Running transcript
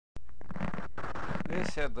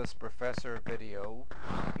This Headless Professor video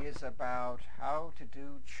is about how to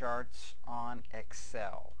do charts on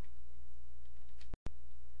Excel.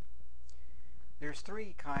 There's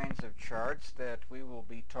three kinds of charts that we will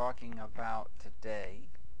be talking about today: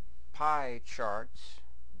 pie charts,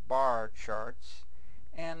 bar charts,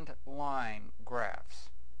 and line graphs.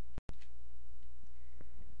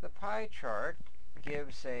 The pie chart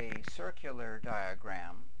gives a circular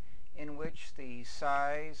diagram in which the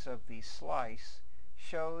size of the slice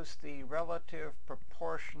shows the relative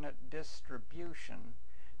proportionate distribution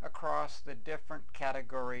across the different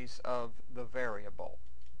categories of the variable.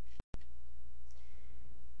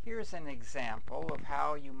 Here's an example of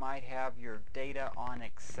how you might have your data on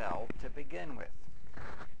Excel to begin with.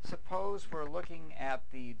 Suppose we're looking at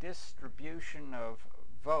the distribution of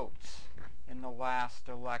votes in the last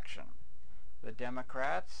election. The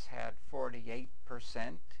Democrats had 48%.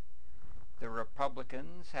 The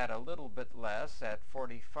Republicans had a little bit less at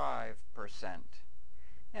 45%,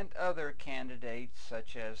 and other candidates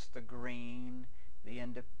such as the Green, the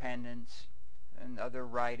Independents, and other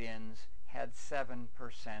write-ins had 7%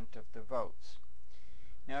 of the votes.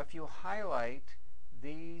 Now if you highlight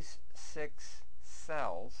these 6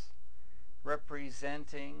 cells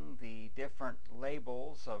representing the different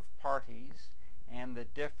labels of parties and the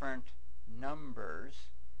different numbers,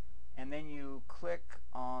 and then you click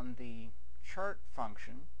on the chart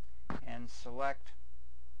function and select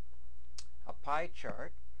a pie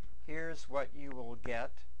chart, here's what you will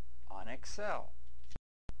get on Excel.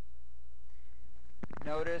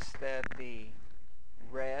 Notice that the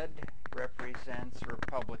red represents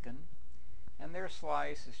Republican, and their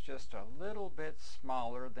slice is just a little bit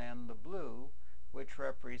smaller than the blue, which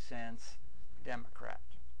represents Democrat.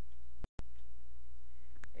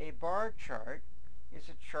 A bar chart is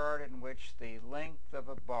a chart in which the length of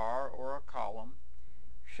a bar or a column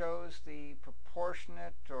shows the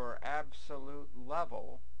proportionate or absolute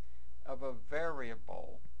level of a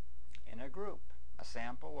variable in a group, a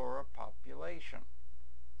sample or a population.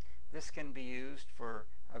 This can be used for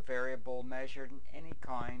a variable measured in any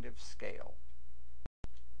kind of scale.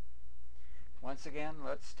 Once again,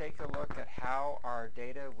 let's take a look at how our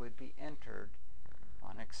data would be entered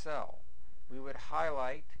on Excel. We would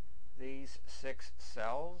highlight these 6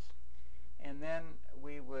 cells, and then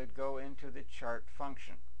we would go into the chart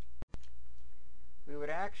function. We would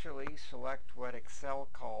actually select what Excel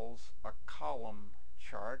calls a column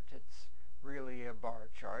chart. It's really a bar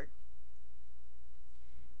chart.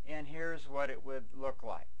 And here's what it would look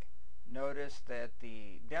like. Notice that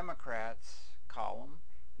the Democrats column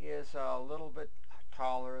is a little bit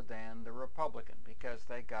taller than the Republican because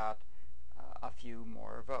they got a few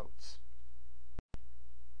more votes.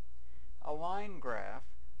 A line graph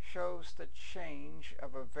shows the change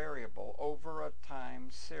of a variable over a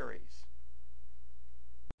time series.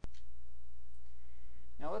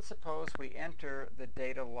 Now let's suppose we enter the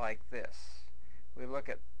data like this. We look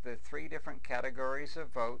at the 3 different categories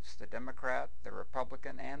of votes, the Democrat, the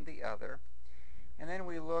Republican, and the other, and then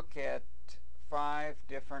we look at 5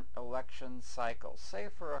 different election cycles, say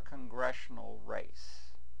for a congressional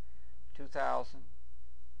race: 2000,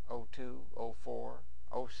 02, 04,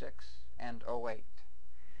 06, and 08.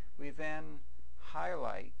 We then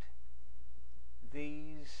highlight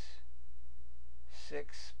these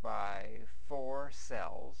 6 by 4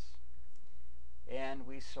 cells, and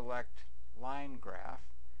we select line graph,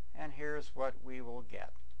 and here's what we will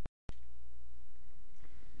get.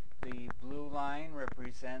 The blue line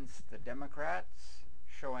represents the Democrats,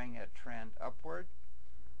 showing a trend upward.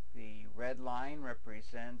 The red line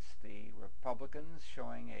represents the Republicans,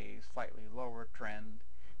 showing a slightly lower trend.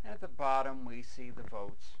 And at the bottom we see the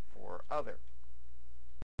votes for other.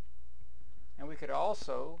 And we could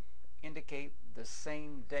also indicate the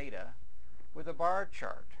same data with a bar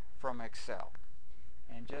chart from Excel,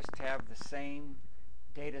 and just have the same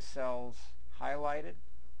data cells highlighted,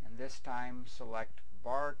 and this time select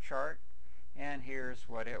bar chart, and here's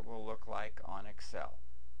what it will look like on Excel.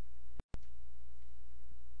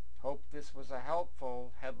 Hope this was a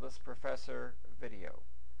helpful Headless Professor video.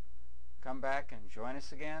 Come back and join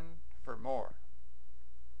us again for more.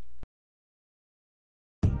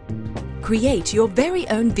 Create your very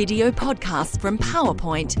own video podcast from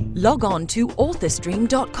PowerPoint. Log on to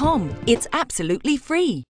authorstream.com. It's absolutely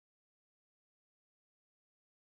free.